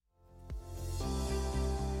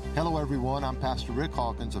Hello everyone, I'm Pastor Rick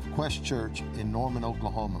Hawkins of Quest Church in Norman,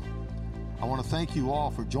 Oklahoma. I want to thank you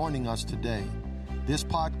all for joining us today. This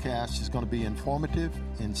podcast is going to be informative,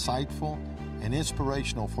 insightful, and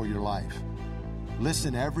inspirational for your life.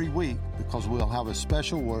 Listen every week because we'll have a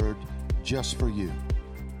special word just for you.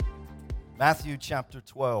 Matthew chapter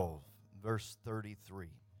 12, verse 33.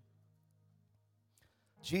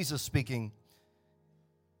 Jesus speaking,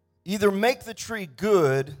 either make the tree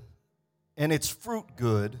good and its fruit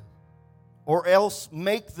good, or else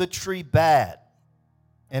make the tree bad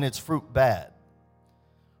and its fruit bad.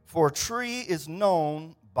 For a tree is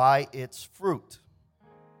known by its fruit.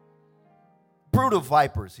 Brood of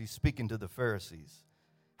vipers, he's speaking to the Pharisees.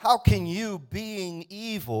 How can you, being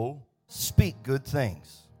evil, speak good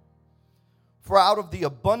things? For out of the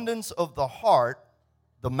abundance of the heart,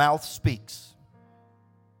 the mouth speaks.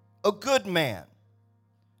 A good man,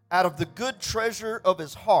 out of the good treasure of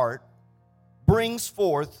his heart, brings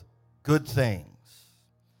forth good things.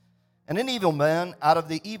 And an evil man, out of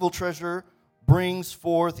the evil treasure, brings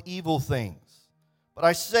forth evil things. But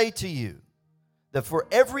I say to you, that for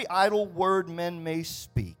every idle word men may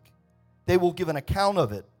speak, they will give an account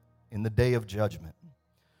of it in the day of judgment.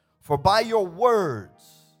 For by your words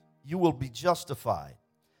you will be justified,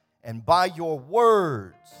 and by your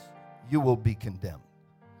words you will be condemned.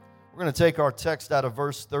 We're going to take our text out of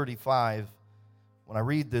verse 35. When I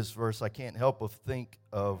read this verse, I can't help but think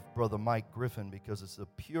of Brother Mike Griffin because it's a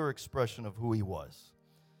pure expression of who he was.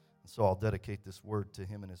 And so I'll dedicate this word to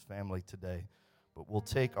him and his family today. But we'll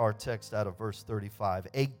take our text out of verse 35.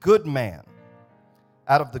 A good man,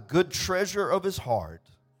 out of the good treasure of his heart,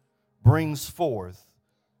 brings forth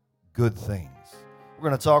good things. We're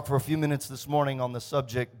going to talk for a few minutes this morning on the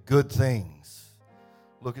subject, good things.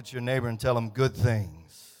 Look at your neighbor and tell him, good things.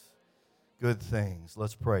 Good things.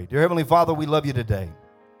 Let's pray. Dear Heavenly Father, we love you today.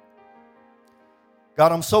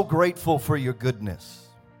 God, I'm so grateful for your goodness.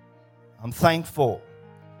 I'm thankful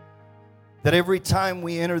that every time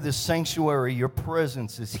we enter this sanctuary, your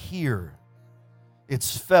presence is here.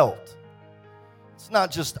 It's felt. It's not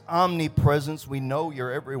just omnipresence. We know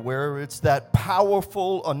you're everywhere. It's that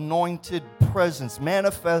powerful, anointed presence,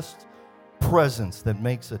 manifest presence that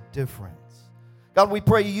makes a difference. God, we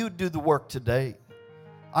pray you do the work today.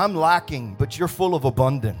 I'm lacking, but you're full of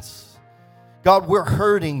abundance. God, we're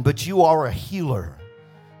hurting, but you are a healer.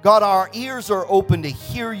 God, our ears are open to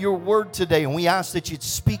hear your word today, and we ask that you'd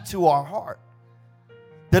speak to our heart,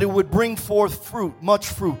 that it would bring forth fruit, much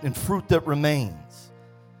fruit, and fruit that remains.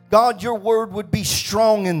 God, your word would be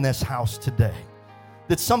strong in this house today,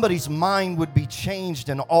 that somebody's mind would be changed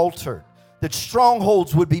and altered, that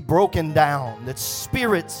strongholds would be broken down, that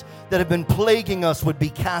spirits that have been plaguing us would be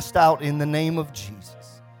cast out in the name of Jesus,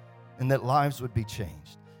 and that lives would be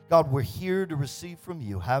changed. God, we're here to receive from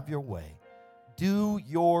you. Have your way. Do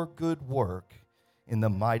your good work in the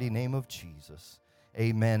mighty name of Jesus.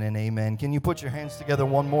 Amen and amen. Can you put your hands together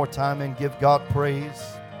one more time and give God praise?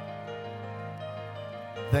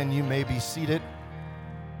 Then you may be seated.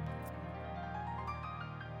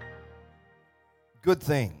 Good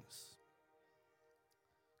things.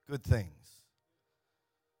 Good things.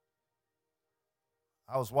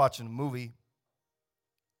 I was watching a movie,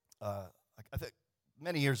 I think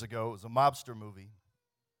many years ago. It was a mobster movie.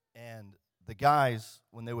 And the guys,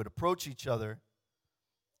 when they would approach each other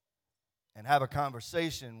and have a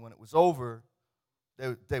conversation, when it was over,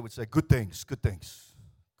 they would say, good things, good things,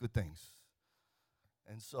 good things.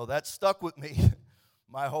 And so that stuck with me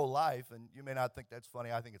my whole life. And you may not think that's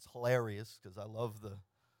funny. I think it's hilarious because I love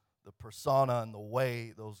the persona and the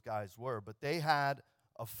way those guys were. But they had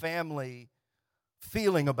a family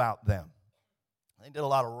feeling about them. They did a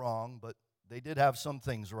lot of wrong, but they did have some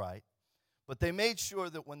things right. But they made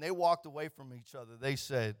sure that when they walked away from each other, they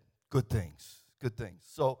said, good things, good things.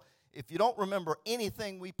 So if you don't remember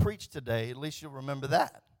anything we preached today, at least you'll remember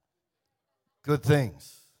that. Good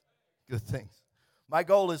things, good things. My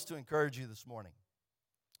goal is to encourage you this morning.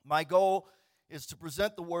 My goal is to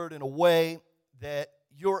present the word in a way that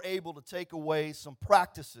you're able to take away some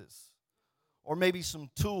practices or maybe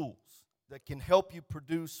some tools that can help you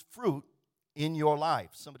produce fruit in your life.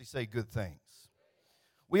 Somebody say good things.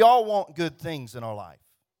 We all want good things in our life.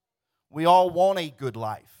 We all want a good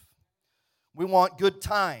life. We want good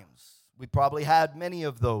times. We probably had many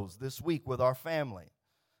of those this week with our family.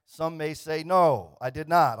 Some may say, no, I did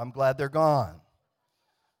not. I'm glad they're gone.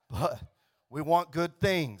 But we want good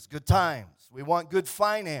things, good times. We want good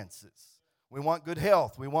finances. We want good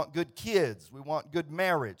health. We want good kids. We want good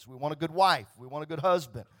marriage. We want a good wife. We want a good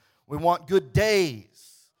husband. We want good days.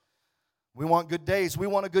 We want good days. We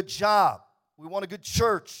want a good job. We want a good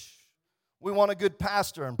church. We want a good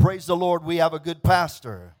pastor. And praise the Lord, we have a good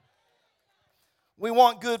pastor. We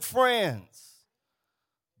want good friends.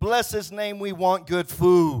 Bless His name, we want good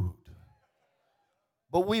food.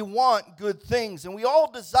 But we want good things, and we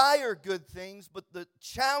all desire good things, but the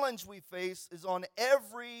challenge we face is on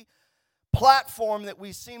every platform that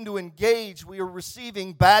we seem to engage, we are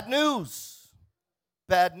receiving bad news.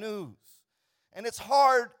 Bad news. And it's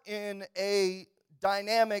hard in a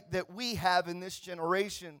dynamic that we have in this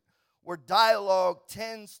generation where dialogue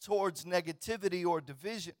tends towards negativity or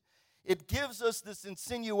division. It gives us this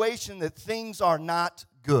insinuation that things are not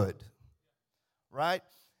good, right?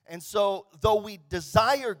 And so, though we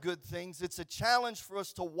desire good things, it's a challenge for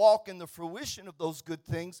us to walk in the fruition of those good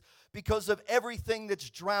things because of everything that's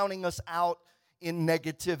drowning us out in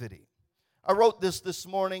negativity. I wrote this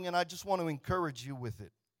morning, and I just want to encourage you with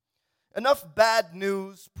it. Enough bad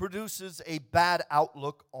news produces a bad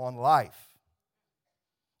outlook on life.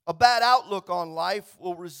 A bad outlook on life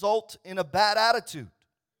will result in a bad attitude.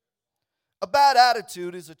 A bad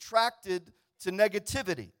attitude is attracted to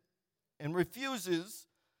negativity and refuses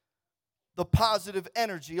the positive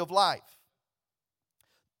energy of life.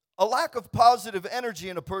 A lack of positive energy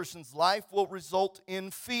in a person's life will result in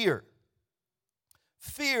fear.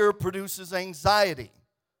 Fear produces anxiety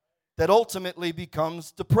that ultimately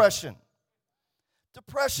becomes depression.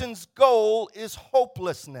 Depression's goal is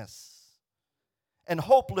hopelessness, and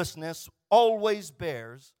hopelessness always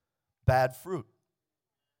bears bad fruit.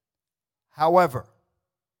 However,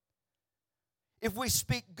 if we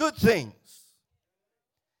speak good things,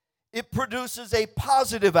 it produces a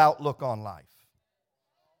positive outlook on life.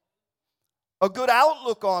 A good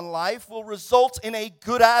outlook on life will result in a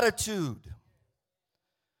good attitude.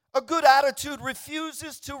 A good attitude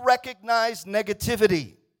refuses to recognize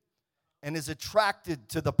negativity and is attracted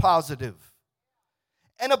to the positive.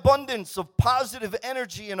 An abundance of positive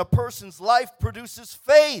energy in a person's life produces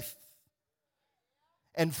faith.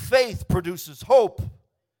 And faith produces hope.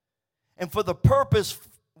 And for the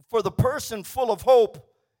person full of hope,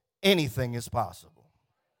 anything is possible.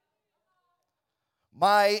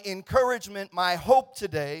 My encouragement, my hope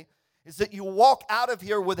today is that you walk out of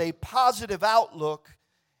here with a positive outlook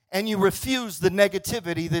and you refuse the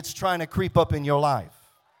negativity that's trying to creep up in your life.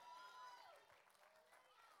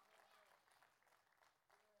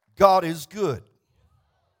 God is good.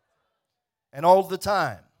 And all the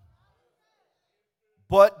time.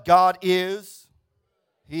 But God is,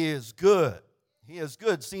 He is good. He is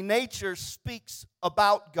good. See, nature speaks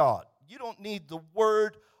about God. You don't need the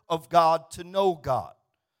Word of God to know God.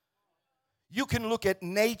 You can look at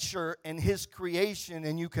nature and His creation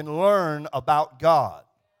and you can learn about God.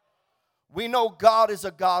 We know God is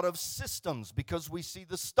a God of systems because we see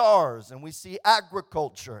the stars and we see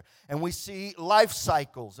agriculture and we see life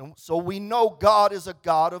cycles. And so we know God is a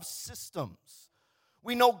God of systems.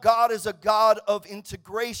 We know God is a God of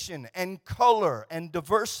integration and color and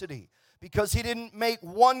diversity because He didn't make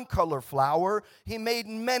one color flower. He made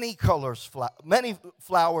many colors, many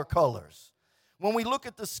flower colors. When we look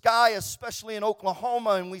at the sky, especially in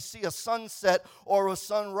Oklahoma, and we see a sunset or a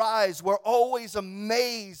sunrise, we're always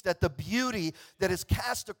amazed at the beauty that is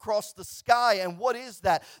cast across the sky. And what is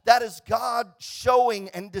that? That is God showing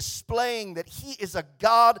and displaying that He is a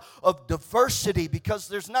God of diversity because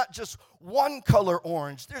there's not just one color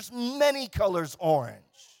orange, there's many colors orange.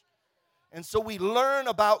 And so we learn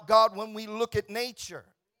about God when we look at nature.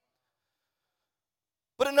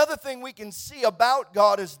 But another thing we can see about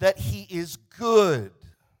God is that He is good.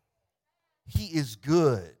 He is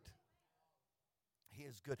good. He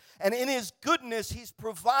is good. And in His goodness, He's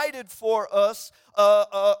provided for us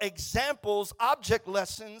examples, object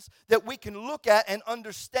lessons that we can look at and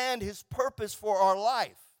understand His purpose for our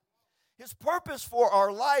life. His purpose for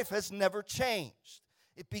our life has never changed.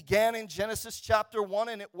 It began in Genesis chapter 1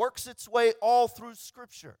 and it works its way all through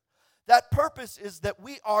Scripture. That purpose is that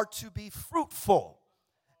we are to be fruitful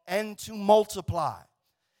and to multiply.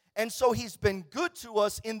 And so He's been good to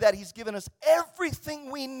us in that He's given us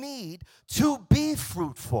everything we need to be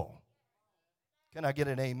fruitful. Can I get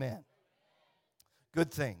an amen?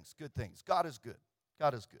 Good things, good things. God is good.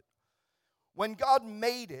 God is good. When God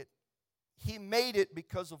made it, He made it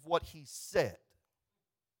because of what He said.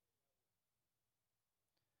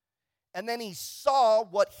 And then He saw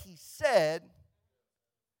what He said,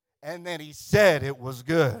 and then He said it was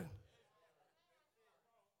good.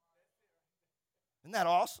 Isn't that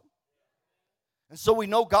awesome? And so we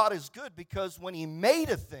know God is good because when He made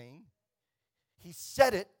a thing, He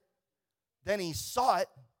said it, then He saw it,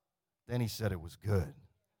 then He said it was good.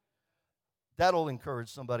 That'll encourage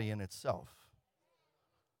somebody in itself.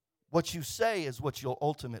 What you say is what you'll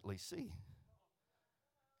ultimately see.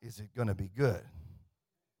 Is it going to be good?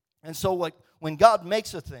 And so when God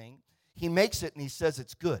makes a thing, He makes it and he says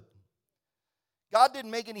it's good. God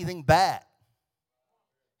didn't make anything bad.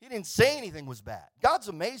 He didn't say anything was bad. God's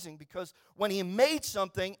amazing because when he made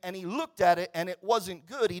something and he looked at it and it wasn't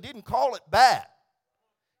good, he didn't call it bad.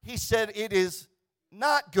 He said it is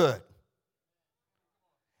not good.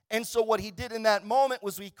 And so what he did in that moment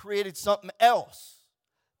was he created something else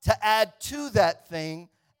to add to that thing,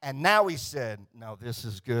 and now he said, now this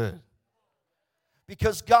is good.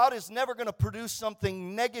 Because God is never going to produce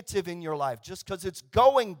something negative in your life. Just because it's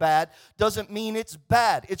going bad doesn't mean it's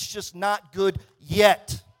bad. It's just not good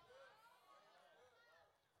yet.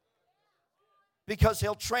 Because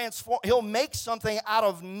he'll make something out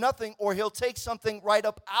of nothing, or he'll take something right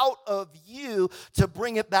up out of you to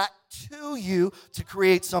bring it back to you to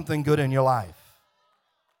create something good in your life.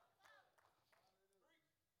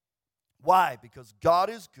 Why? Because God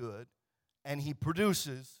is good and he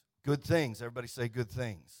produces good things. Everybody say good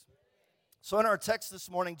things. So in our text this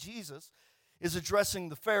morning, Jesus is addressing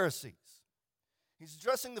the Pharisees. He's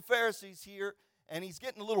addressing the Pharisees here, and he's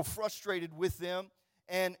getting a little frustrated with them.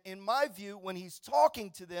 And in my view, when he's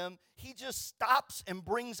talking to them, he just stops and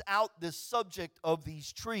brings out this subject of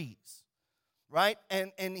these trees. Right?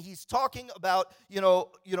 And he's talking about,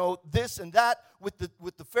 this and that with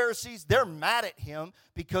the Pharisees. They're mad at him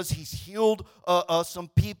because he's healed some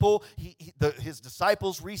people. His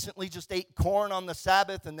disciples recently just ate corn on the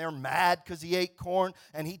Sabbath, and they're mad because he ate corn.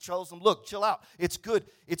 And he tells them, look, chill out. It's good.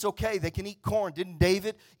 It's okay. They can eat corn. Didn't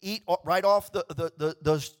David eat right off the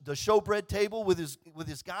showbread table with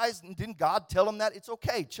his guys? And didn't God tell him that? It's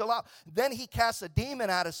okay. Chill out. Then he casts a demon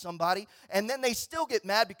out of somebody, and then they still get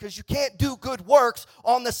mad because you can't do good works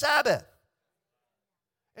on the Sabbath.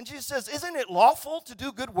 And Jesus says, isn't it lawful to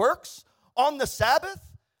do good works on the Sabbath?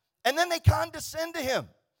 And then they condescend to him.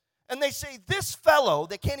 And they say, this fellow,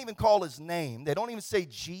 they can't even call his name. They don't even say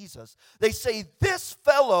Jesus. They say, this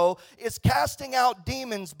fellow is casting out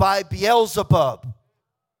demons by Beelzebub.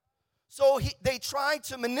 So they try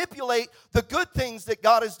to manipulate the good things that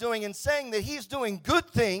God is doing and saying that he's doing good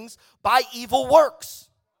things by evil works.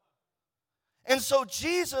 And so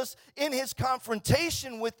Jesus, in his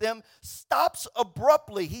confrontation with them, stops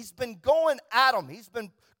abruptly. He's been going at them. He's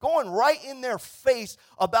been going right in their face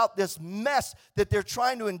about this mess that they're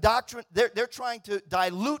trying to indoctrinate. They're trying to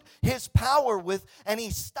dilute his power with, and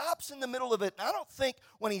he stops in the middle of it. And I don't think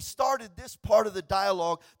when he started this part of the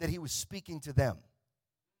dialogue that he was speaking to them.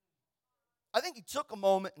 I think he took a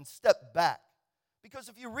moment and stepped back. Because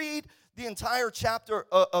if you read the entire chapter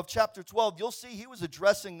of chapter 12, you'll see he was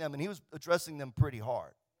addressing them, and he was addressing them pretty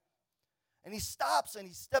hard. And he stops and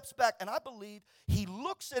he steps back, and I believe he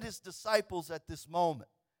looks at his disciples at this moment,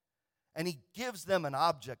 and he gives them an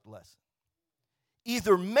object lesson.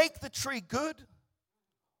 Either make the tree good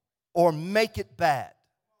or make it bad.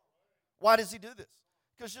 Why does he do this?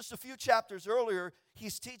 Because just a few chapters earlier,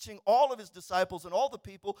 he's teaching all of his disciples and all the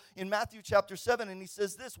people in Matthew chapter 7, and he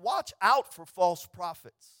says this, watch out for false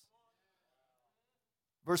prophets.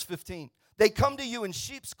 Verse 15, they come to you in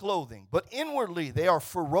sheep's clothing, but inwardly they are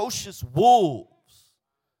ferocious wolves.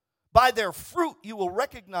 By their fruit you will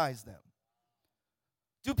recognize them.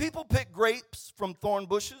 Do people pick grapes from thorn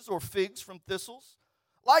bushes or figs from thistles?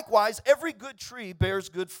 Likewise, every good tree bears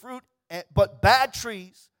good fruit, but bad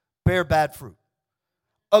trees bear bad fruit.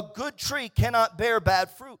 A good tree cannot bear bad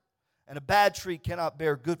fruit, and a bad tree cannot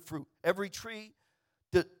bear good fruit. Every tree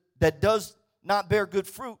that does not bear good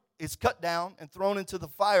fruit is cut down and thrown into the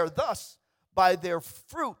fire. Thus, by their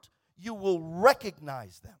fruit, you will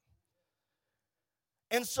recognize them.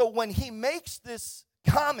 And so when he makes this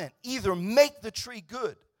comment, either make the tree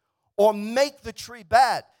good or make the tree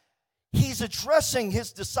bad, he's addressing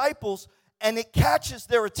his disciples, and it catches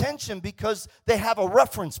their attention because they have a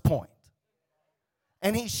reference point.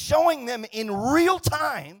 And he's showing them in real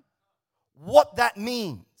time what that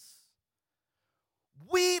means.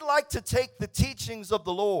 We like to take the teachings of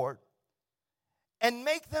the Lord and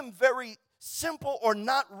make them very simple or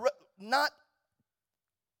not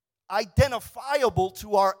identifiable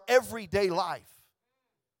to our everyday life.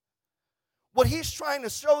 What he's trying to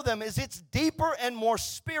show them is it's deeper and more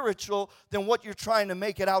spiritual than what you're trying to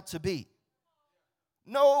make it out to be.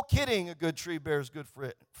 No kidding, a good tree bears good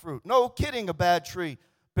fruit. No kidding, a bad tree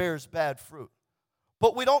bears bad fruit.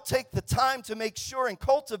 But we don't take the time to make sure and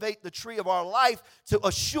cultivate the tree of our life to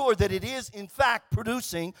assure that it is, in fact,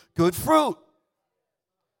 producing good fruit.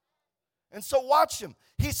 And so watch him.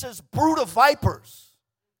 He says, brood of vipers.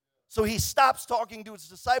 So he stops talking to his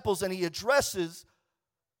disciples and he addresses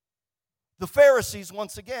the Pharisees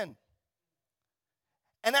once again.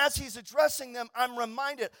 And as he's addressing them, I'm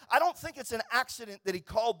reminded, I don't think it's an accident that he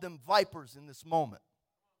called them vipers in this moment.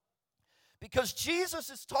 Because Jesus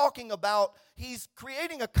is talking about, he's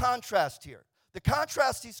creating a contrast here. The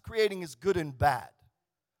contrast he's creating is good and bad,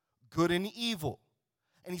 good and evil.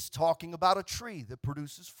 And he's talking about a tree that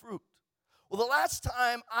produces fruit. Well, the last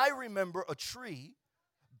time I remember a tree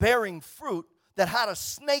bearing fruit that had a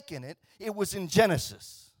snake in it, it was in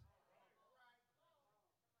Genesis.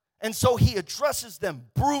 And so he addresses them,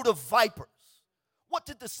 brood of vipers. What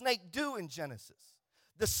did the snake do in Genesis?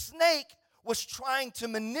 The snake was trying to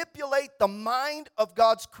manipulate the mind of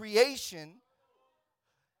God's creation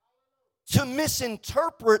to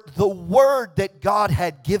misinterpret the word that God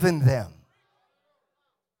had given them.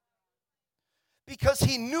 Because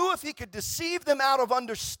he knew if he could deceive them out of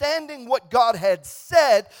understanding what God had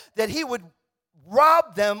said, that he would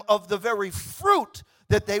rob them of the very fruit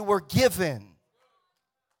that they were given.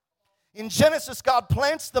 In Genesis, God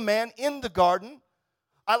plants the man in the garden.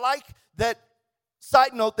 I like that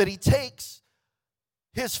side note that he takes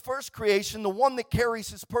his first creation, the one that carries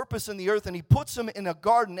his purpose in the earth, and he puts him in a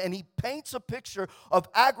garden, and he paints a picture of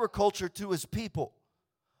agriculture to his people.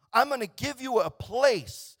 I'm going to give you a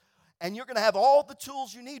place, and you're going to have all the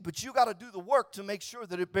tools you need, but you got to do the work to make sure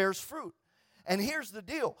that it bears fruit. And here's the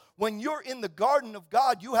deal. When you're in the garden of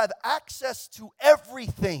God, you have access to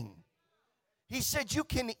everything. He said you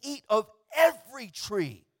can eat of every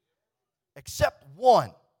tree except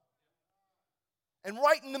one. And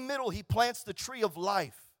right in the middle, he plants the tree of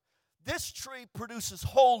life. This tree produces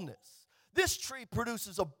wholeness. This tree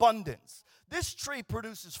produces abundance. This tree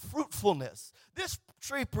produces fruitfulness. This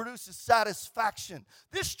tree produces satisfaction.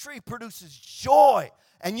 This tree produces joy,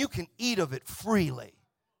 and you can eat of it freely.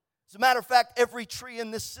 As a matter of fact, every tree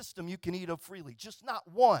in this system you can eat of freely, just not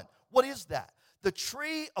one. What is that? The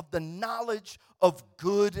tree of the knowledge of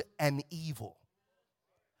good and evil.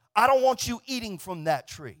 I don't want you eating from that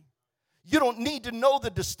tree. You don't need to know the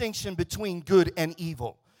distinction between good and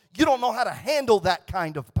evil. You don't know how to handle that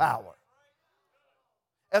kind of power.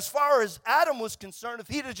 As far as Adam was concerned, if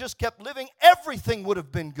he'd have just kept living, everything would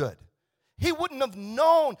have been good. He wouldn't have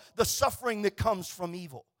known the suffering that comes from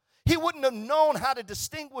evil. He wouldn't have known how to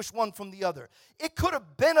distinguish one from the other. It could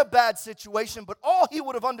have been a bad situation, but all he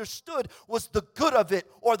would have understood was the good of it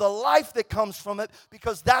or the life that comes from it,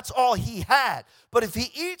 because that's all he had. But if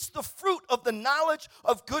he eats the fruit of the knowledge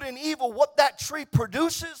of good and evil, what that tree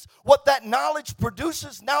produces, what that knowledge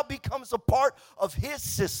produces, now becomes a part of his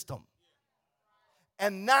system.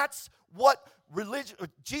 And that's what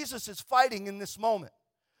Jesus is fighting in this moment.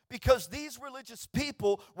 Because these religious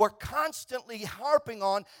people were constantly harping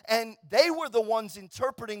on, and they were the ones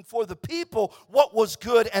interpreting for the people what was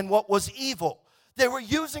good and what was evil. They were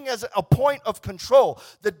using as a point of control.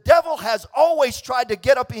 The devil has always tried to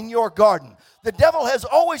get up in your garden. The devil has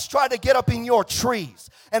always tried to get up in your trees.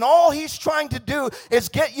 And all he's trying to do is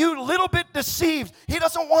get you a little bit deceived. He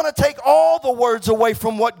doesn't want to take all the words away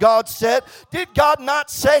from what God said. Did God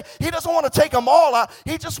not say? He doesn't want to take them all out.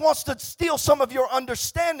 He just wants to steal some of your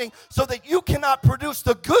understanding so that you cannot produce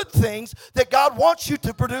the good things that God wants you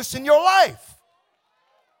to produce in your life.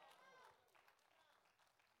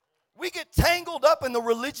 We get tangled up in the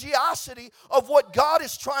religiosity of what God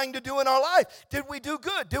is trying to do in our life. Did we do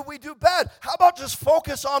good? Did we do bad? How about just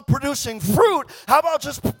focus on producing fruit? How about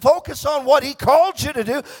just focus on what he called you to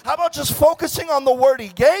do? How about just focusing on the word he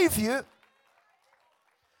gave you?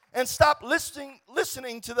 And stop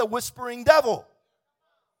listening to the whispering devil.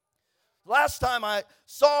 Last time I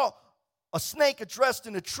saw a snake addressed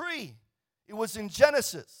in a tree, it was in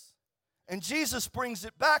Genesis. And Jesus brings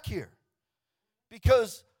it back here.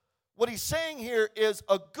 Because what he's saying here is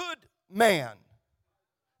a good man.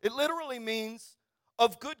 It literally means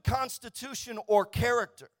of good constitution or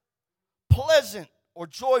character, pleasant or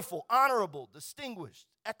joyful, honorable, distinguished,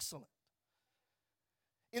 excellent.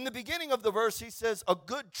 In the beginning of the verse, he says a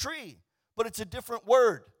good tree, but it's a different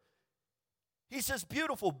word. He says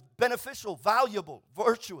beautiful, beneficial, valuable,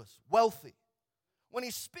 virtuous, wealthy. When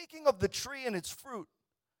he's speaking of the tree and its fruit,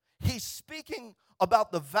 he's speaking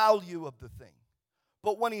about the value of the thing.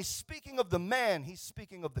 But when he's speaking of the man, he's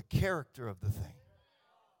speaking of the character of the thing.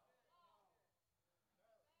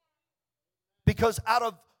 Because out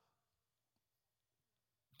of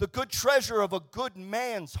the good treasure of a good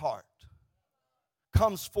man's heart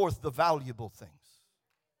comes forth the valuable things.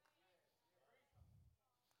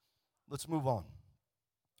 Let's move on.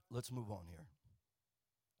 Let's move on here.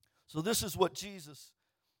 So this is what Jesus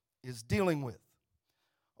is dealing with.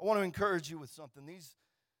 I want to encourage you with something.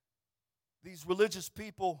 These religious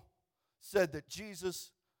people said that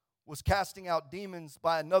Jesus was casting out demons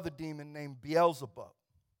by another demon named Beelzebub.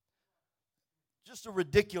 Just a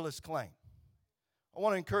ridiculous claim. I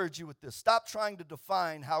want to encourage you with this. Stop trying to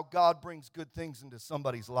define how God brings good things into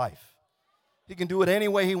somebody's life. He can do it any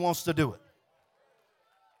way he wants to do it.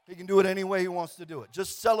 He can do it any way he wants to do it.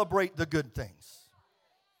 Just celebrate the good things.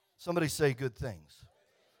 Somebody say good things.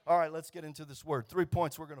 All right, let's get into this word. 3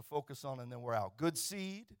 points we're going to focus on, and then we're out. Good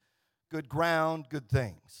seed, good ground, good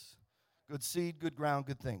things. Good seed, good ground,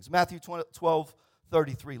 good things. Matthew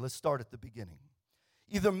 12:33. Let's start at the beginning.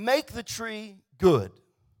 Either make the tree good.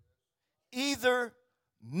 Either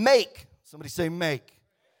make, somebody say make,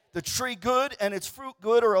 the tree good and its fruit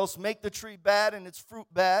good, or else make the tree bad and its fruit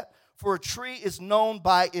bad. For a tree is known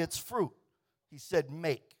by its fruit. He said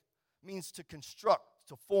make. Means to construct,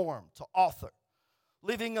 to form, to author.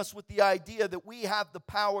 Leaving us with the idea that we have the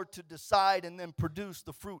power to decide and then produce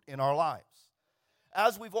the fruit in our lives.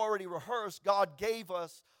 As we've already rehearsed, God gave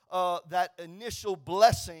us that initial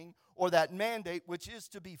blessing or that mandate, which is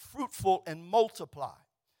to be fruitful and multiply.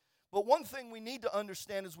 But one thing we need to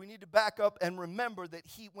understand is we need to back up and remember that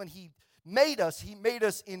when He made us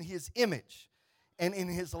in His image and in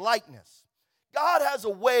His likeness. God has a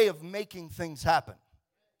way of making things happen.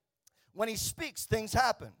 When He speaks, things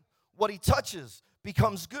happen. What He touches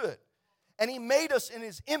becomes good. And He made us in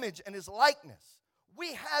His image and His likeness.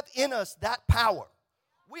 We have in us that power.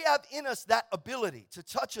 We have in us that ability to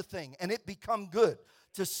touch a thing and it become good,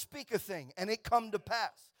 to speak a thing and it come to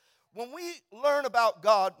pass. When we learn about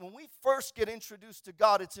God, when we first get introduced to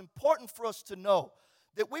God, it's important for us to know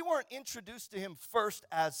that we weren't introduced to Him first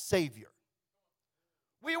as Savior.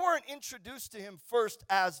 We weren't introduced to Him first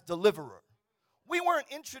as deliverer. We weren't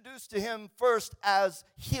introduced to Him first as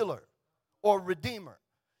healer or redeemer.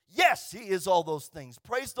 Yes, He is all those things.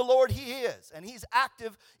 Praise the Lord, He is. And He's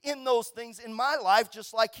active in those things in my life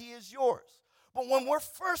just like He is yours. But when we're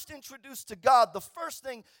first introduced to God, the first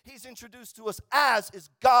thing He's introduced to us as is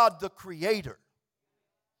God the Creator.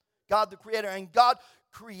 God the Creator. And God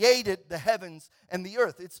created the heavens and the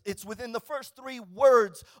earth. It's within the first 3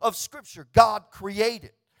 words of Scripture. God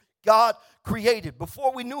created. God created.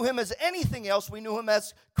 Before we knew Him as anything else, we knew Him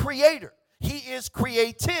as Creator. He is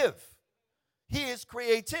creative. He is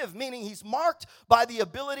creative, meaning He's marked by the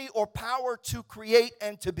ability or power to create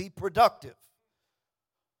and to be productive.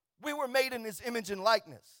 We were made in His image and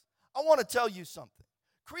likeness. I want to tell you something.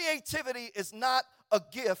 Creativity is not a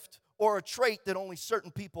gift or a trait that only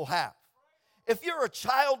certain people have. If you're a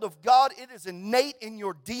child of God, it is innate in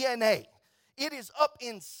your DNA. It is up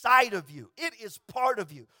inside of you. It is part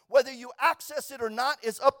of you. Whether you access it or not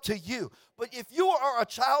is up to you. But if you are a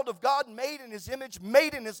child of God, made in His image,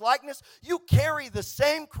 made in His likeness, you carry the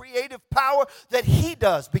same creative power that He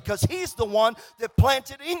does because He's the one that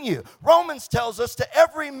planted in you. Romans tells us to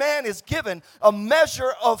every man is given a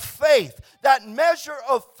measure of faith. That measure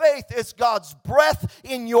of faith is God's breath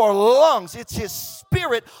in your lungs. It's His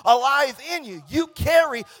Spirit alive in you. You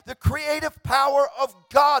carry the creative power of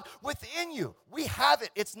God within you. We have it.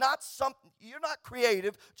 It's not something, you're not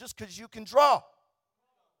creative just because you can draw.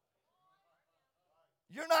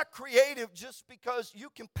 You're not creative just because you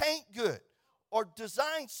can paint good or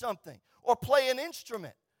design something or play an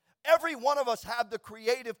instrument. Every one of us have the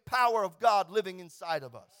creative power of God living inside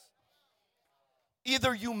of us.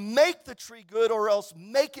 Either you make the tree good or else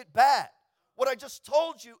make it bad. What I just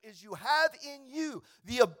told you is you have in you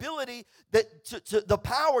the ability, the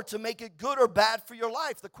power to make it good or bad for your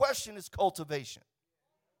life. The question is cultivation.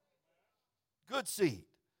 Good seed.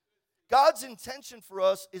 God's intention for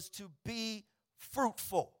us is to be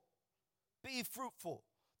fruitful. Be fruitful.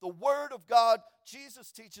 The Word of God,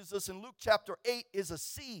 Jesus teaches us in Luke chapter 8, is a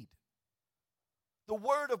seed. The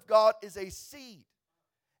Word of God is a seed,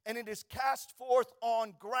 and it is cast forth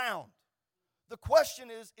on ground. The question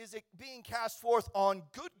is it being cast forth on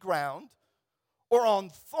good ground or on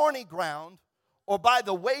thorny ground or by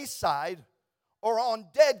the wayside or on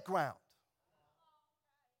dead ground?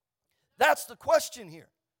 That's the question here.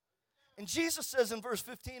 And Jesus says in verse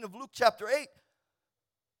 15 of Luke chapter 8,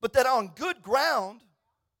 but that on good ground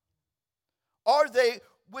are they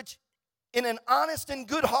which in an honest and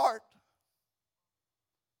good heart,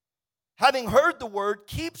 having heard the word,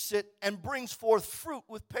 keeps it and brings forth fruit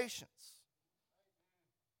with patience.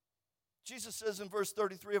 Jesus says in verse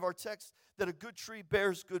 33 of our text that a good tree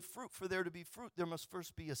bears good fruit. For there to be fruit, there must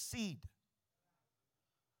first be a seed.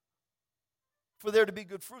 For there to be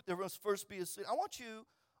good fruit, there must first be a seed. I want you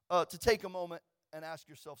to take a moment and ask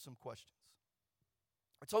yourself some questions.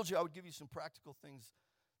 I told you I would give you some practical things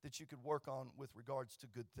that you could work on with regards to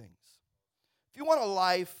good things. If you want a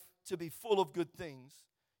life to be full of good things,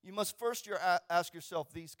 you must first ask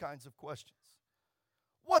yourself these kinds of questions.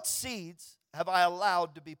 What seeds have I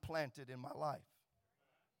allowed to be planted in my life?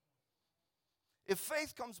 If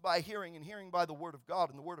faith comes by hearing and hearing by the Word of God,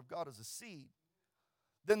 and the Word of God is a seed,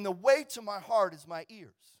 then the way to my heart is my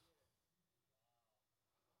ears.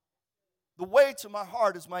 The way to my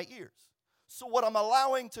heart is my ears. So what I'm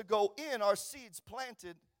allowing to go in are seeds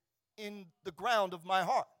planted in the ground of my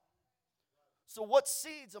heart. So what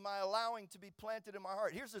seeds am I allowing to be planted in my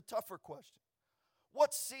heart? Here's a tougher question.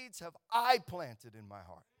 What seeds have I planted in my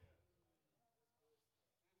heart?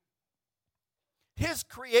 His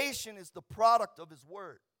creation is the product of His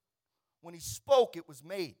word. When He spoke, it was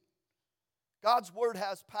made. God's word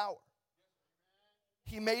has power.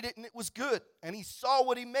 He made it and it was good. And He saw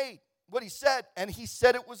what He made, what He said, and He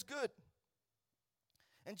said it was good.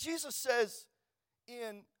 And Jesus says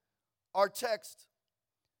in our text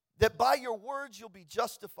that by your words you'll be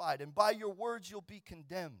justified, and by your words you'll be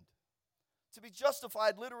condemned. To be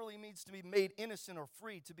justified literally means to be made innocent or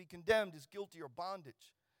free. To be condemned is guilty or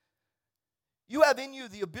bondage. You have in you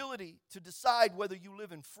the ability to decide whether you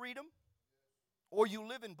live in freedom or you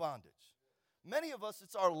live in bondage. Many of us,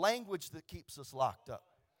 it's our language that keeps us locked up.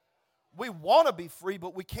 We want to be free,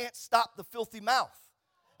 but we can't stop the filthy mouth.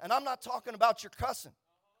 And I'm not talking about your cussing.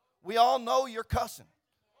 We all know you're cussing.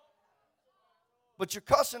 But your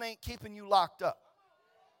cussing ain't keeping you locked up.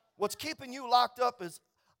 What's keeping you locked up is,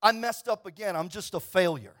 I messed up again. I'm just a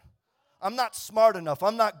failure. I'm not smart enough.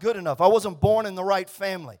 I'm not good enough. I wasn't born in the right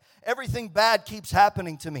family. Everything bad keeps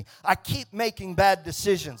happening to me. I keep making bad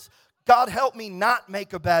decisions. God, help me not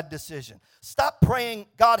make a bad decision. Stop praying,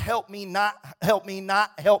 God, help me not, help me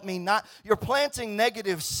not, help me not. You're planting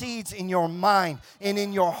negative seeds in your mind and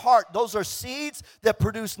in your heart. Those are seeds that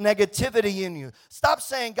produce negativity in you. Stop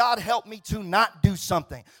saying, God, help me to not do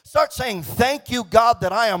something. Start saying, thank you, God,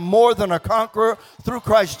 that I am more than a conqueror through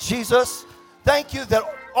Christ Jesus. Thank you that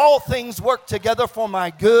all things work together for my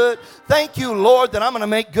good. Thank you, Lord, that I'm going to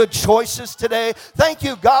make good choices today. Thank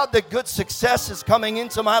you, God, that good success is coming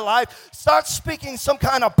into my life. Start speaking some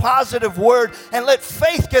kind of positive word and let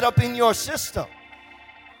faith get up in your system.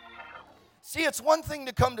 See, it's one thing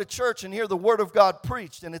to come to church and hear the word of God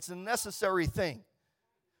preached, and it's a necessary thing.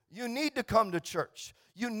 You need to come to church.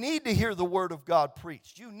 You need to hear the word of God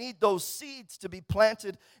preached. You need those seeds to be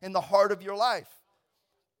planted in the heart of your life.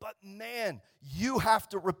 But man, you have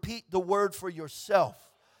to repeat the word for yourself.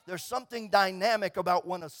 There's something dynamic about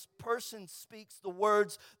when a person speaks the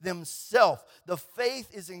words themselves. The faith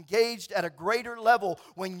is engaged at a greater level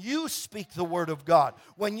when you speak the word of God.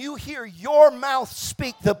 When you hear your mouth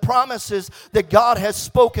speak the promises that God has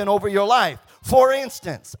spoken over your life. For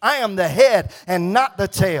instance, I am the head and not the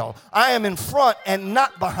tail. I am in front and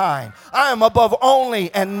not behind. I am above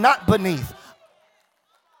only and not beneath.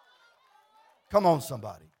 Come on,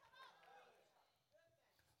 somebody.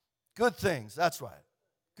 Good things, that's right.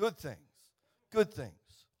 Good things. Good things.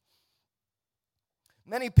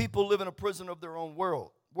 Many people live in a prison of their own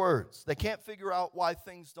words. They can't figure out why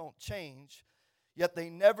things don't change, yet they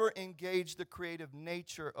never engage the creative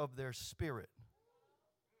nature of their spirit.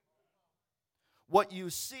 What you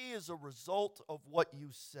see is a result of what you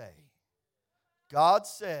say. God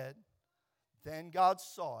said, then God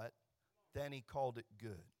saw it, then He called it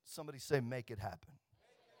good. Somebody say, make it happen.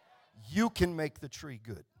 You can make the tree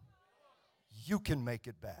good. You can make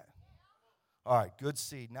it bad. All right, good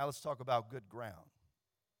seed. Now let's talk about good ground.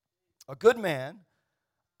 A good man,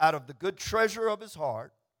 out of the good treasure of his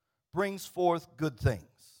heart, brings forth good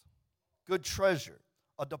things. Good treasure,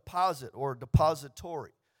 a deposit or a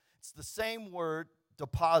depository. It's the same word,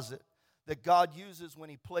 deposit, that God uses when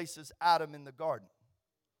He places Adam in the garden.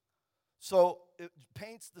 So it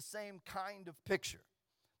paints the same kind of picture,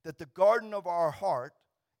 that the garden of our heart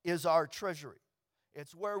is our treasury.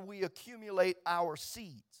 It's where we accumulate our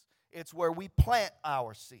seeds. It's where we plant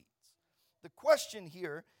our seeds. The question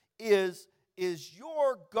here is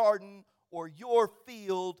your garden or your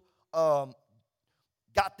field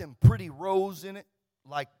got them pretty rows in it,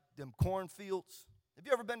 like them cornfields? Have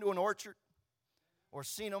you ever been to an orchard or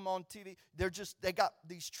seen them on TV? They got,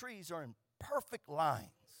 these trees are in perfect lines.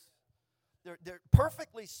 They're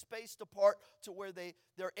perfectly spaced apart to where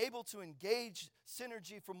they're able to engage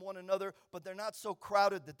synergy from one another, but they're not so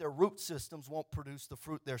crowded that their root systems won't produce the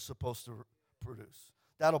fruit they're supposed to produce.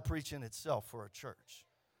 That'll preach in itself for a church.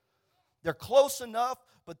 They're close enough,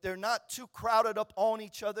 but they're not too crowded up on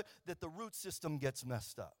each other that the root system gets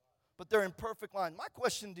messed up. But they're in perfect line. My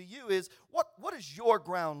question to you is, what does your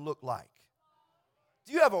ground look like?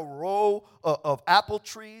 Do you have a row of apple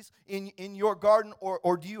trees in your garden?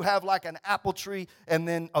 Or do you have like an apple tree and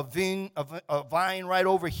then a vine right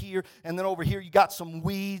over here, and then over here you got some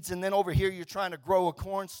weeds, and then over here you're trying to grow a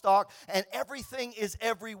corn stalk, and everything is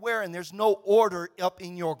everywhere and there's no order up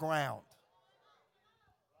in your ground?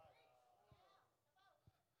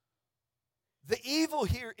 The evil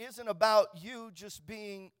here isn't about you just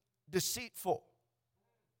being deceitful.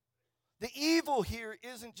 The evil evil here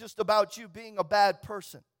isn't just about you being a bad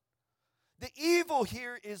person. The evil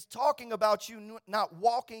here is talking about you not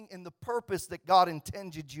walking in the purpose that God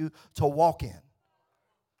intended you to walk in.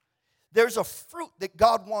 There's a fruit that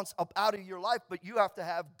God wants up out of your life, but you have to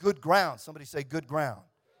have good ground. Somebody say good ground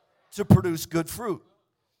to produce good fruit.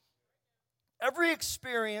 Every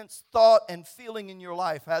experience, thought, and feeling in your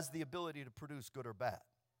life has the ability to produce good or bad.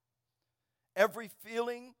 Every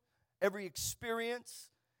feeling, every experience,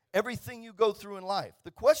 everything you go through in life.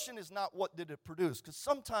 The question is not what did it produce, because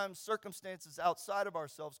sometimes circumstances outside of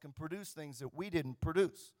ourselves can produce things that we didn't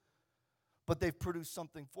produce, but they've produced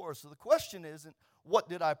something for us. So the question isn't what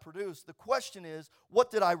did I produce? The question is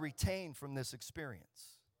what did I retain from this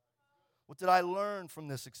experience? What did I learn from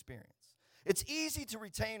this experience? It's easy to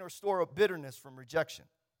retain or store up bitterness from rejection.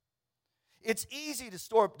 It's easy to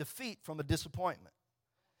store up defeat from a disappointment.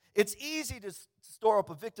 It's easy to store up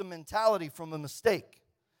a victim mentality from a mistake.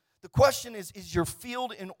 The question is your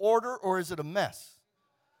field in order or is it a mess?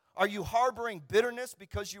 Are you harboring bitterness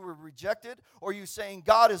because you were rejected? Or are you saying,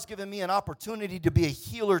 God has given me an opportunity to be a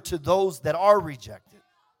healer to those that are rejected?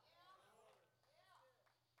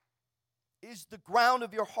 Is the ground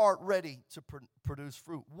of your heart ready to produce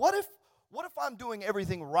fruit? What if I'm doing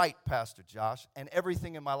everything right, Pastor Josh, and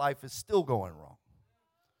everything in my life is still going wrong?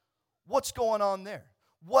 What's going on there?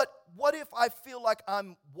 What if I feel like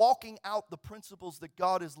I'm walking out the principles that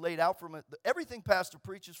God has laid out for me? Everything Pastor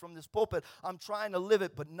preaches from this pulpit, I'm trying to live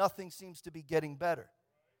it, but nothing seems to be getting better.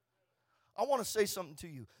 I want to say something to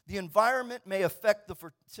you. The environment may affect the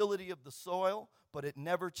fertility of the soil, but it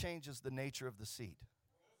never changes the nature of the seed.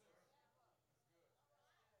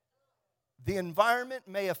 The environment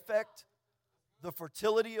may affect the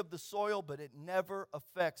fertility of the soil, but it never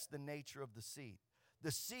affects the nature of the seed. The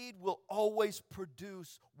seed will always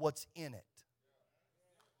produce what's in it.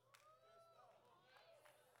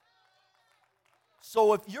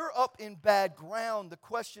 So if you're up in bad ground, the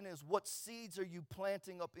question is, what seeds are you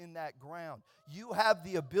planting up in that ground? You have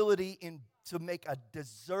the ability to make a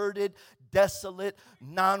deserted, desolate,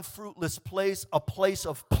 non-fruitless place a place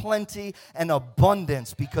of plenty and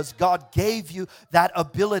abundance because God gave you that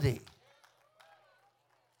ability.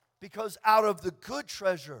 Because out of the good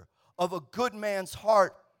treasure of a good man's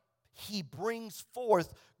heart, he brings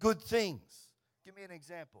forth good things. Give me an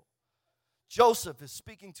example. Joseph is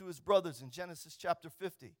speaking to his brothers in Genesis chapter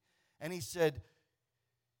 50, and he said,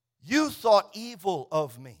 "You thought evil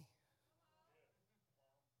of me."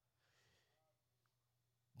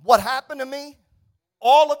 What happened to me?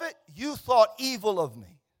 All of it, you thought evil of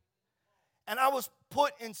me. And I was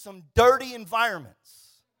put in some dirty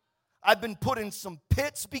environments. I've been put in some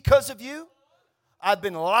pits because of you. I've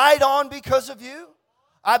been lied on because of you.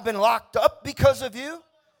 I've been locked up because of you.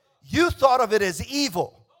 You thought of it as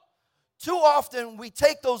evil. Too often we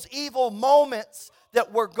take those evil moments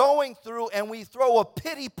that we're going through and we throw a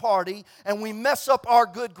pity party and we mess up our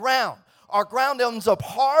good ground. Our ground ends up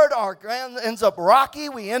hard. Our ground ends up rocky.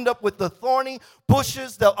 We end up with the thorny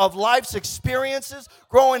bushes of life's experiences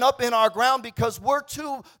growing up in our ground because we're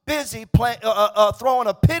too busy throwing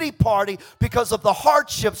a pity party because of the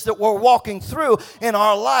hardships that we're walking through in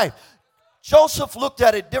our life. Joseph looked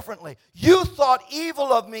at it differently. You thought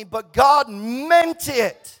evil of me, but God meant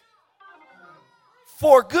it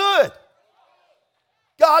for good.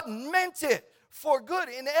 God meant it for good.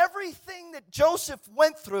 In everything that Joseph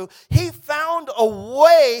went through, he found a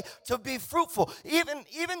way to be fruitful.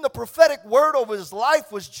 Even the prophetic word over his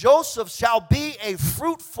life was, Joseph shall be a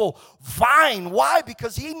fruitful vine. Why?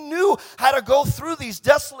 Because he knew how to go through these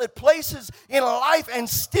desolate places in life and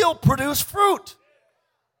still produce fruit.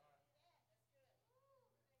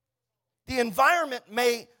 The environment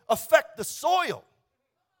may affect the soil,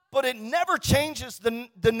 but it never changes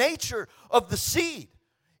the nature of the seed.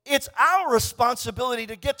 It's our responsibility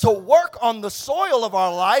to get to work on the soil of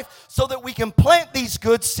our life so that we can plant these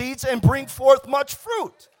good seeds and bring forth much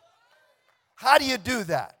fruit. How do you do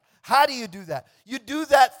that? How do you do that? You do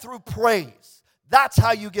that through praise. That's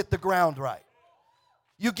how you get the ground right.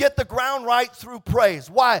 You get the ground right through praise.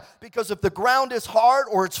 Why? Because if the ground is hard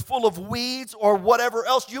or it's full of weeds or whatever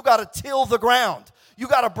else, you got to till the ground. You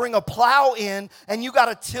got to bring a plow in and you got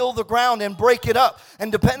to till the ground and break it up.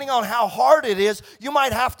 And depending on how hard it is, you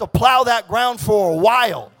might have to plow that ground for a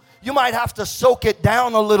while. You might have to soak it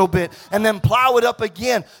down a little bit and then plow it up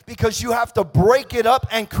again because you have to break it up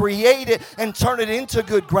and create it and turn it into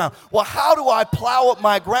good ground. Well, how do I plow up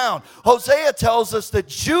my ground? Hosea tells us that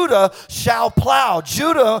Judah shall plow.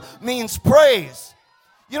 Judah means praise.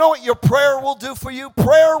 You know what your prayer will do for you?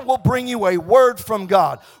 Prayer will bring you a word from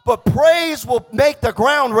God. But praise will make the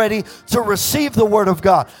ground ready to receive the word of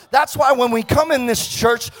God. That's why when we come in this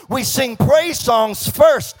church, we sing praise songs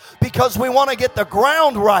first, because we want to get the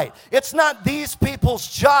ground right. It's not these people's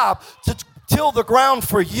job to till the ground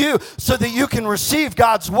for you so that you can receive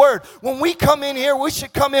God's word. When we come in here, we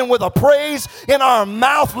should come in with a praise in our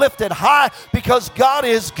mouth lifted high, because God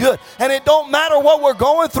is good. And it don't matter what we're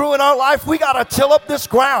going through in our life, we got to till up this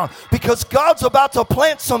ground, because God's about to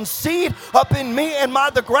plant some seed up in me, and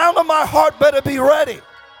the ground of my heart better be ready.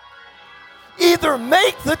 Either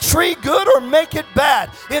make the tree good or make it bad.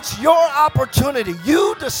 It's your opportunity.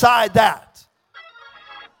 You decide that.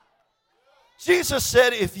 Jesus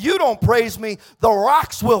said, if you don't praise me, the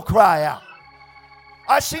rocks will cry out.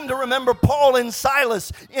 I seem to remember Paul and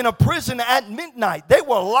Silas in a prison at midnight. They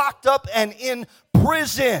were locked up and in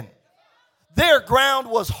prison. Their ground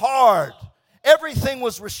was hard. Everything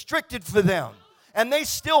was restricted for them. And they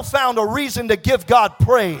still found a reason to give God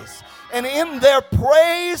praise. And in their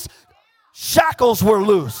praise, shackles were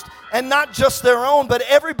loosed. And not just their own, but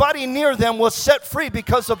everybody near them was set free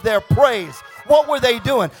because of their praise. What were they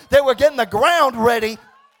doing? They were getting the ground ready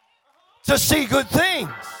to see good things.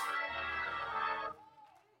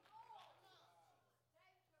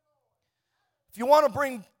 If you want to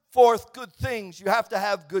bring forth good things, you have to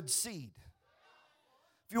have good seed.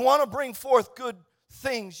 If you want to bring forth good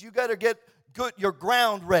things, you got to get your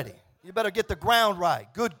ground ready. You better get the ground right,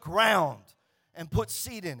 good ground, and put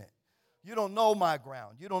seed in it. You don't know my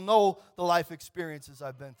ground. You don't know the life experiences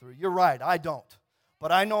I've been through. You're right, I don't.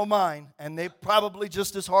 But I know mine, and they're probably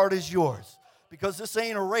just as hard as yours. Because this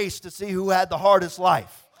ain't a race to see who had the hardest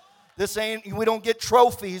life. We don't get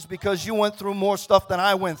trophies because you went through more stuff than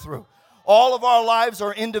I went through. All of our lives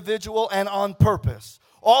are individual and on purpose.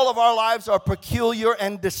 All of our lives are peculiar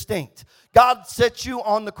and distinct. God set you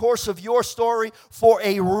on the course of your story for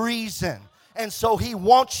a reason. And so He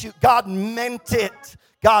wants you. God meant it.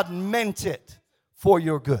 God meant it for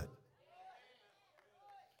your good.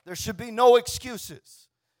 There should be no excuses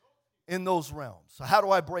in those realms. So how do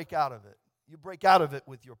I break out of it? You break out of it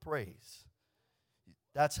with your praise.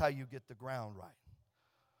 That's how you get the ground right.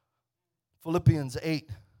 Philippians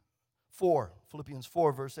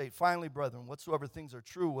 4, verse 8. Finally, brethren, whatsoever things are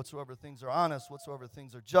true, whatsoever things are honest, whatsoever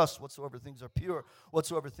things are just, whatsoever things are pure,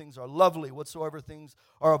 whatsoever things are lovely, whatsoever things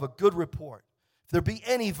are of a good report, if there be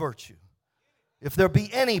any virtue, if there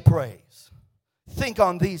be any praise, think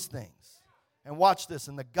on these things. And watch this,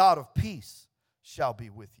 and the God of peace shall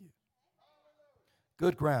be with you.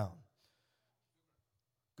 Good ground.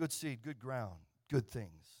 Good seed, good ground, good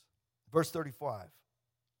things. Verse 35.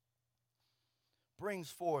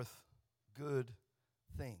 Brings forth good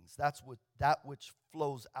things. That's that which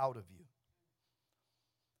flows out of you.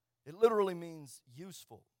 It literally means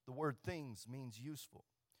useful. The word things means useful.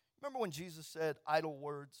 Remember when Jesus said, idle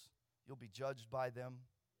words, you'll be judged by them.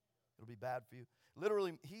 It'll be bad for you.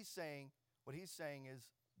 Literally, what he's saying is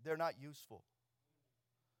they're not useful.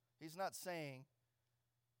 He's not saying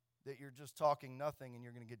that you're just talking nothing and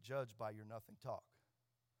you're going to get judged by your nothing talk.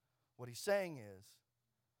 What he's saying is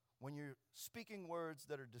when you're speaking words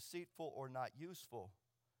that are deceitful or not useful,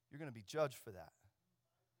 you're going to be judged for that.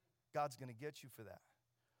 God's going to get you for that.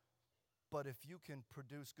 But if you can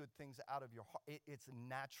produce good things out of your heart, it's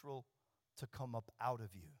natural to come up out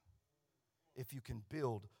of you if you can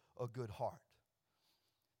build a good heart.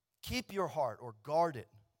 Keep your heart or guard it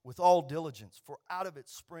with all diligence, for out of it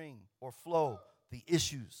spring or flow the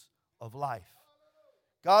issues of life.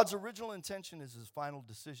 God's original intention is His final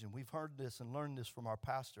decision. We've heard this and learned this from our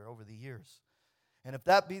pastor over the years. And if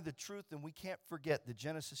that be the truth, then we can't forget that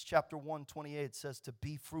Genesis chapter 1:28 says to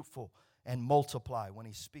be fruitful and multiply when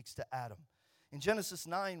He speaks to Adam. In Genesis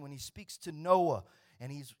 9, when He speaks to Noah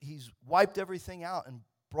and he's wiped everything out and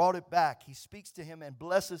brought it back, He speaks to him and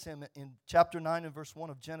blesses him in chapter 9 and verse 1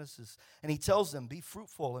 of Genesis. And He tells them, be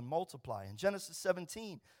fruitful and multiply. In Genesis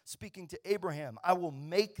 17, speaking to Abraham, I will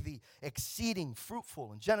make thee exceeding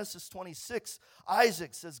fruitful. In Genesis 26,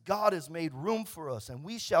 Isaac says, God has made room for us and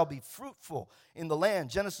we shall be fruitful in the land.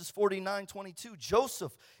 Genesis 49:22,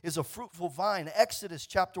 Joseph is a fruitful vine. Exodus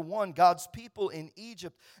chapter 1, God's people in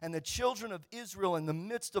Egypt and the children of Israel in the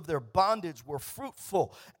midst of their bondage were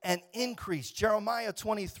fruitful and increased. Jeremiah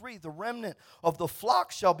 23, the remnant of the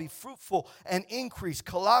flock shall be fruitful and increase.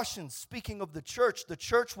 Colossians, speaking of the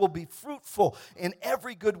church will be fruitful in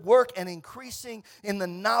every good work and increasing in the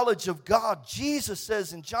knowledge of God. Jesus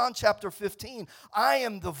says in John chapter 15, I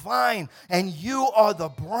am the vine and you are the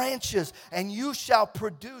branches, and you shall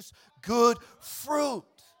produce good fruit.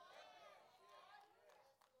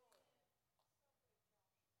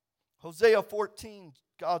 Hosea 14,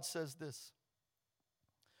 God says this.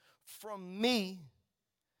 From me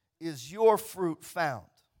is your fruit found.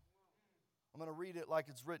 I'm going to read it like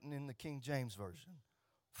it's written in the King James Version.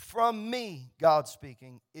 From me, God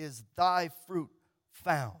speaking, is thy fruit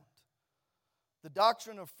found. The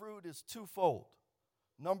doctrine of fruit is twofold.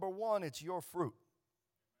 Number one, it's your fruit,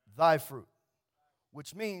 thy fruit,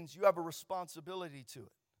 which means you have a responsibility to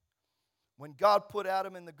it. When God put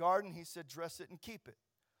Adam in the garden, he said, dress it and keep it.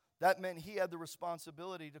 That meant he had the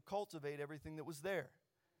responsibility to cultivate everything that was there.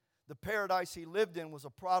 The paradise he lived in was a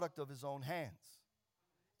product of his own hands.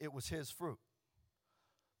 It was his fruit.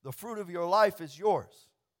 The fruit of your life is yours.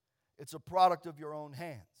 It's a product of your own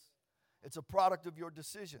hands. It's a product of your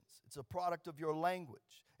decisions. It's a product of your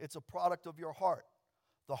language. It's a product of your heart.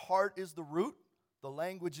 The heart is the root. The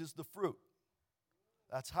language is the fruit.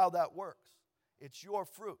 That's how that works. It's your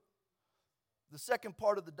fruit. The second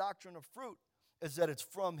part of the doctrine of fruit is that it's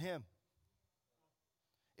from him.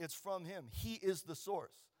 It's from him. He is the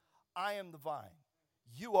source. I am the vine.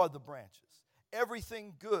 You are the branches.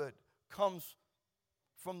 Everything good comes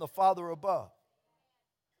from the Father above.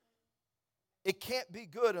 It can't be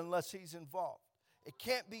good unless he's involved. It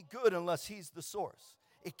can't be good unless he's the source.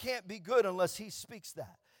 It can't be good unless he speaks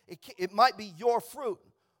that. It might be your fruit,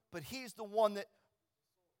 but he's the one that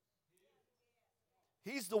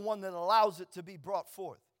allows it to be brought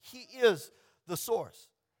forth. He is the source.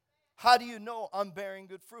 How do you know I'm bearing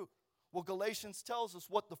good fruit? Well, Galatians tells us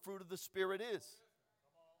what the fruit of the Spirit is.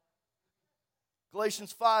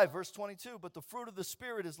 Galatians 5, verse 22, but the fruit of the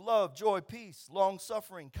Spirit is love, joy, peace,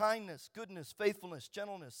 long-suffering, kindness, goodness, faithfulness,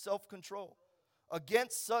 gentleness, self-control.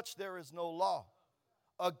 Against such there is no law.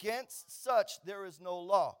 Against such there is no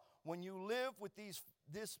law. When you live with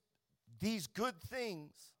these good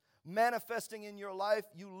things manifesting in your life,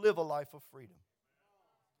 you live a life of freedom.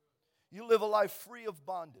 You live a life free of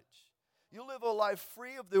bondage. You live a life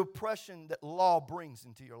free of the oppression that law brings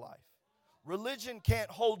into your life. Religion can't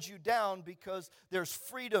hold you down because there's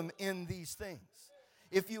freedom in these things.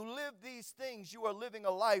 If you live these things, you are living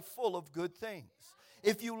a life full of good things.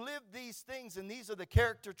 If you live these things and these are the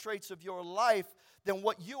character traits of your life, then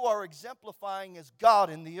what you are exemplifying is God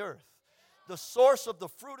in the earth. The source of the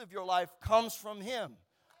fruit of your life comes from him,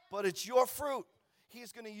 but it's your fruit.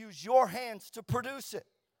 He's going to use your hands to produce it.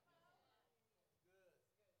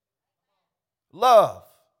 Love,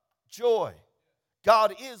 joy.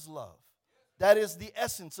 God is love. That is the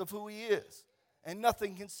essence of who he is. And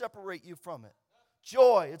nothing can separate you from it.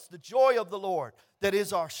 Joy, it's the joy of the Lord that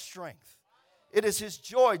is our strength. It is his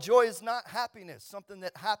joy. Joy is not happiness, something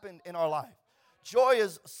that happened in our life. Joy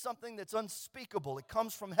is something that's unspeakable. It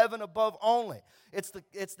comes from heaven above only.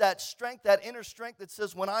 It's that strength, that inner strength that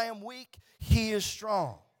says, when I am weak, he is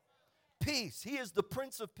strong. Peace. He is the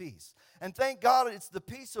Prince of Peace. And thank God it's the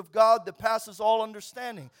peace of God that passes all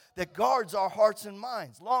understanding, that guards our hearts and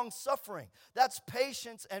minds. Long-suffering. That's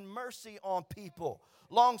patience and mercy on people.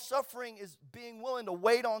 Long-suffering is being willing to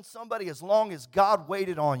wait on somebody as long as God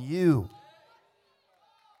waited on you.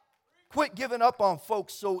 Quit giving up on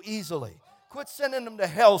folks so easily. Quit sending them to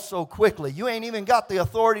hell so quickly. You ain't even got the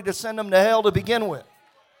authority to send them to hell to begin with.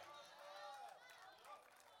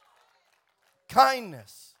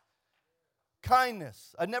 Kindness.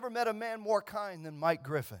 Kindness. I've never met a man more kind than Mike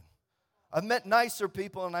Griffin. I've met nicer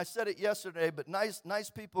people, and I said it yesterday, but nice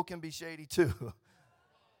people can be shady too.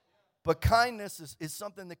 But kindness is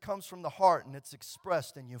something that comes from the heart, and it's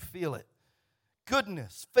expressed, and you feel it.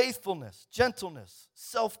 Goodness, faithfulness, gentleness,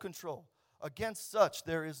 self-control. Against such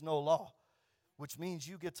there is no law, which means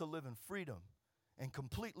you get to live in freedom and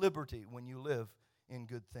complete liberty when you live in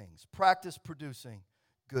good things. Practice producing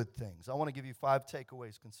good things. I want to give you 5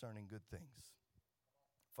 takeaways concerning good things.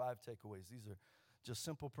 5 takeaways. These are just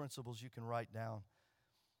simple principles you can write down,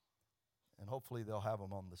 and hopefully they'll have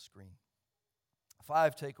them on the screen.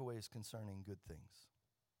 5 takeaways concerning good things.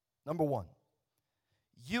 Number 1,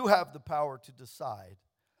 you have the power to decide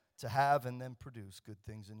to have and then produce good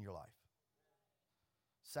things in your life.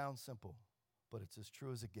 Sounds simple, but it's as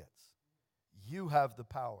true as it gets. You have the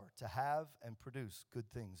power to have and produce good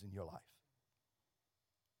things in your life.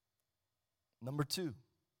 Number 2,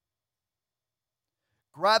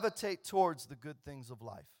 gravitate towards the good things of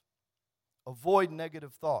life. Avoid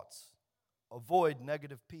negative thoughts. Avoid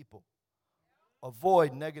negative people.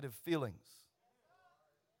 Avoid negative feelings.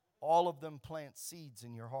 All of them plant seeds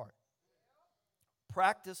in your heart.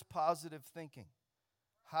 Practice positive thinking.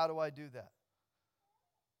 How do I do that?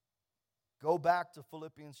 Go back to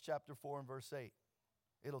Philippians chapter 4 and verse 8.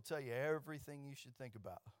 It'll tell you everything you should think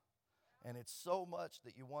about. And it's so much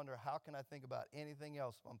that you wonder, how can I think about anything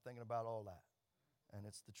else if I'm thinking about all that? And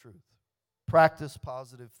it's the truth. Practice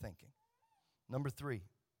positive thinking. Number 3,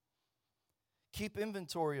 keep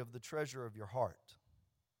inventory of the treasure of your heart.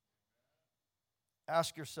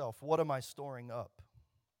 Ask yourself, what am I storing up?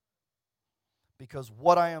 Because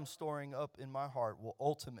what I am storing up in my heart will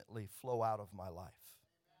ultimately flow out of my life.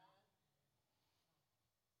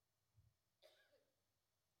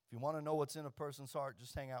 If you want to know what's in a person's heart,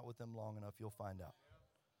 just hang out with them long enough, you'll find out.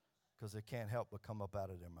 Because it can't help but come up out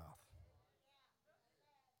of their mouth.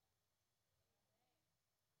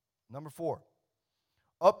 Number 4,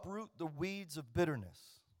 uproot the weeds of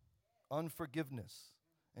bitterness, unforgiveness,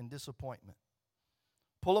 and disappointment.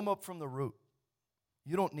 Pull them up from the root.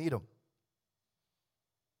 You don't need them.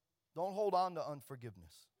 Don't hold on to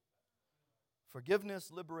unforgiveness. Forgiveness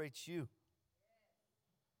liberates you.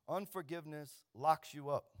 Unforgiveness locks you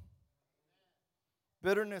up.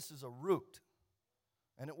 Bitterness is a root,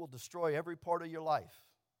 and it will destroy every part of your life.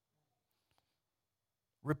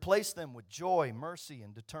 Replace them with joy, mercy,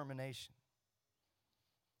 and determination.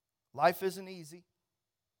 Life isn't easy.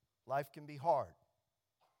 Life can be hard.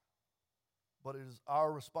 But it is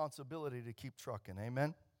our responsibility to keep trucking.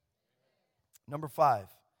 Amen? Number 5,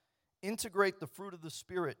 integrate the fruit of the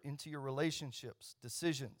Spirit into your relationships,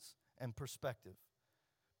 decisions, and perspective.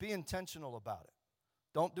 Be intentional about it.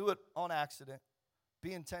 Don't do it on accident.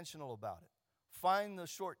 Be intentional about it. Find the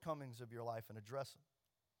shortcomings of your life and address them.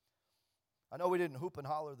 I know we didn't hoop and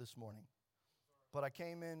holler this morning, but I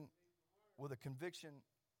came in with a conviction.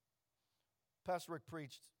 Pastor Rick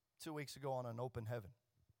preached 2 weeks ago on an open heaven.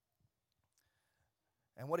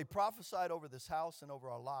 And what he prophesied over this house and over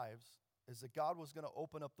our lives is that God was going to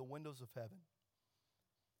open up the windows of heaven.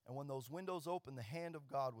 And when those windows opened, the hand of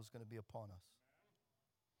God was going to be upon us.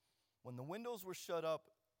 When the windows were shut up,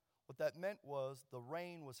 what that meant was the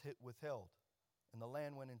rain was withheld and the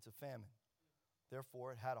land went into famine.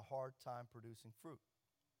 Therefore, it had a hard time producing fruit.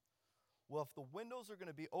 Well, if the windows are going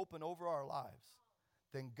to be open over our lives,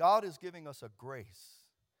 then God is giving us a grace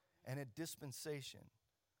and a dispensation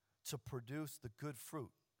to produce the good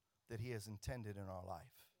fruit that He has intended in our life.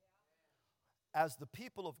 As the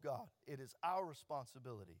people of God, it is our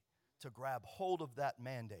responsibility to grab hold of that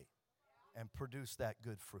mandate and produce that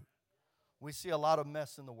good fruit. We see a lot of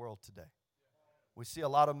mess in the world today. We see a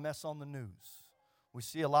lot of mess on the news. We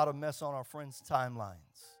see a lot of mess on our friends'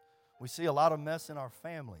 timelines. We see a lot of mess in our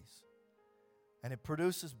families. And it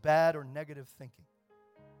produces bad or negative thinking.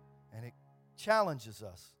 And it challenges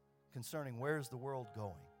us concerning where's the world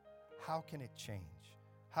going? How can it change?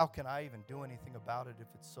 How can I even do anything about it if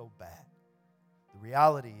it's so bad? The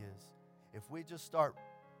reality is, if we just start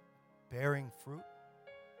bearing fruit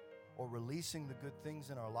or releasing the good things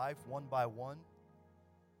in our life one by one,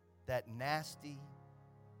 that nasty,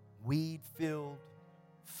 weed-filled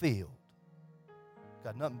field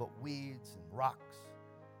got nothing but weeds and rocks.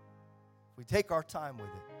 If we take our time with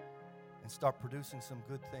it and start producing some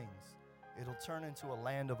good things, it'll turn into a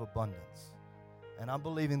land of abundance. And I'm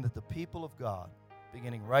believing that the people of God,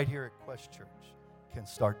 beginning right here at Quest Church, can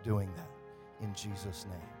start doing that in Jesus'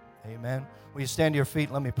 name. Amen. Will you stand to your feet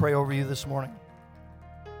and let me pray over you this morning?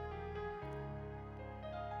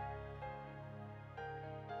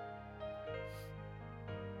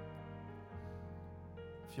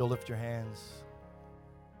 If you'll lift your hands.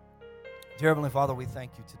 Dear Heavenly Father, we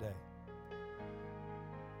thank you today.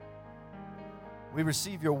 We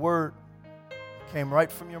receive your word. It came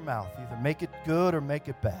right from your mouth. Either make it good or make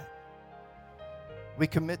it bad. We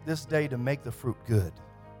commit this day to make the fruit good.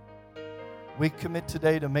 We commit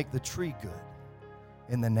today to make the tree good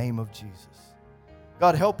in the name of Jesus.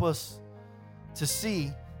 God, help us to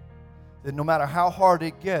see that no matter how hard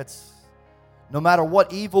it gets, no matter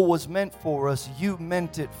what evil was meant for us, you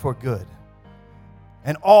meant it for good.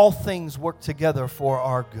 And all things work together for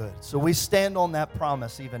our good. So we stand on that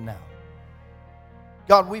promise even now.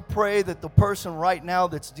 God, we pray that the person right now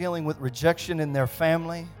that's dealing with rejection in their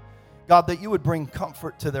family, God, that you would bring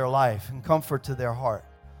comfort to their life and comfort to their heart.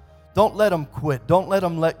 Don't let them quit. Don't let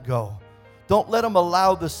them let go. Don't let them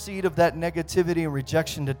allow the seed of that negativity and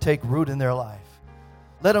rejection to take root in their life.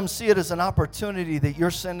 Let them see it as an opportunity that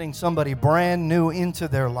you're sending somebody brand new into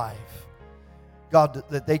their life. God,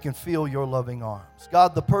 that they can feel your loving arms.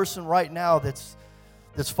 God, the person right now that's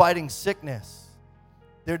fighting sickness,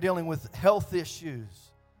 they're dealing with health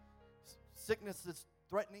issues, sickness that's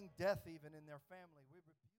threatening death even in their family. We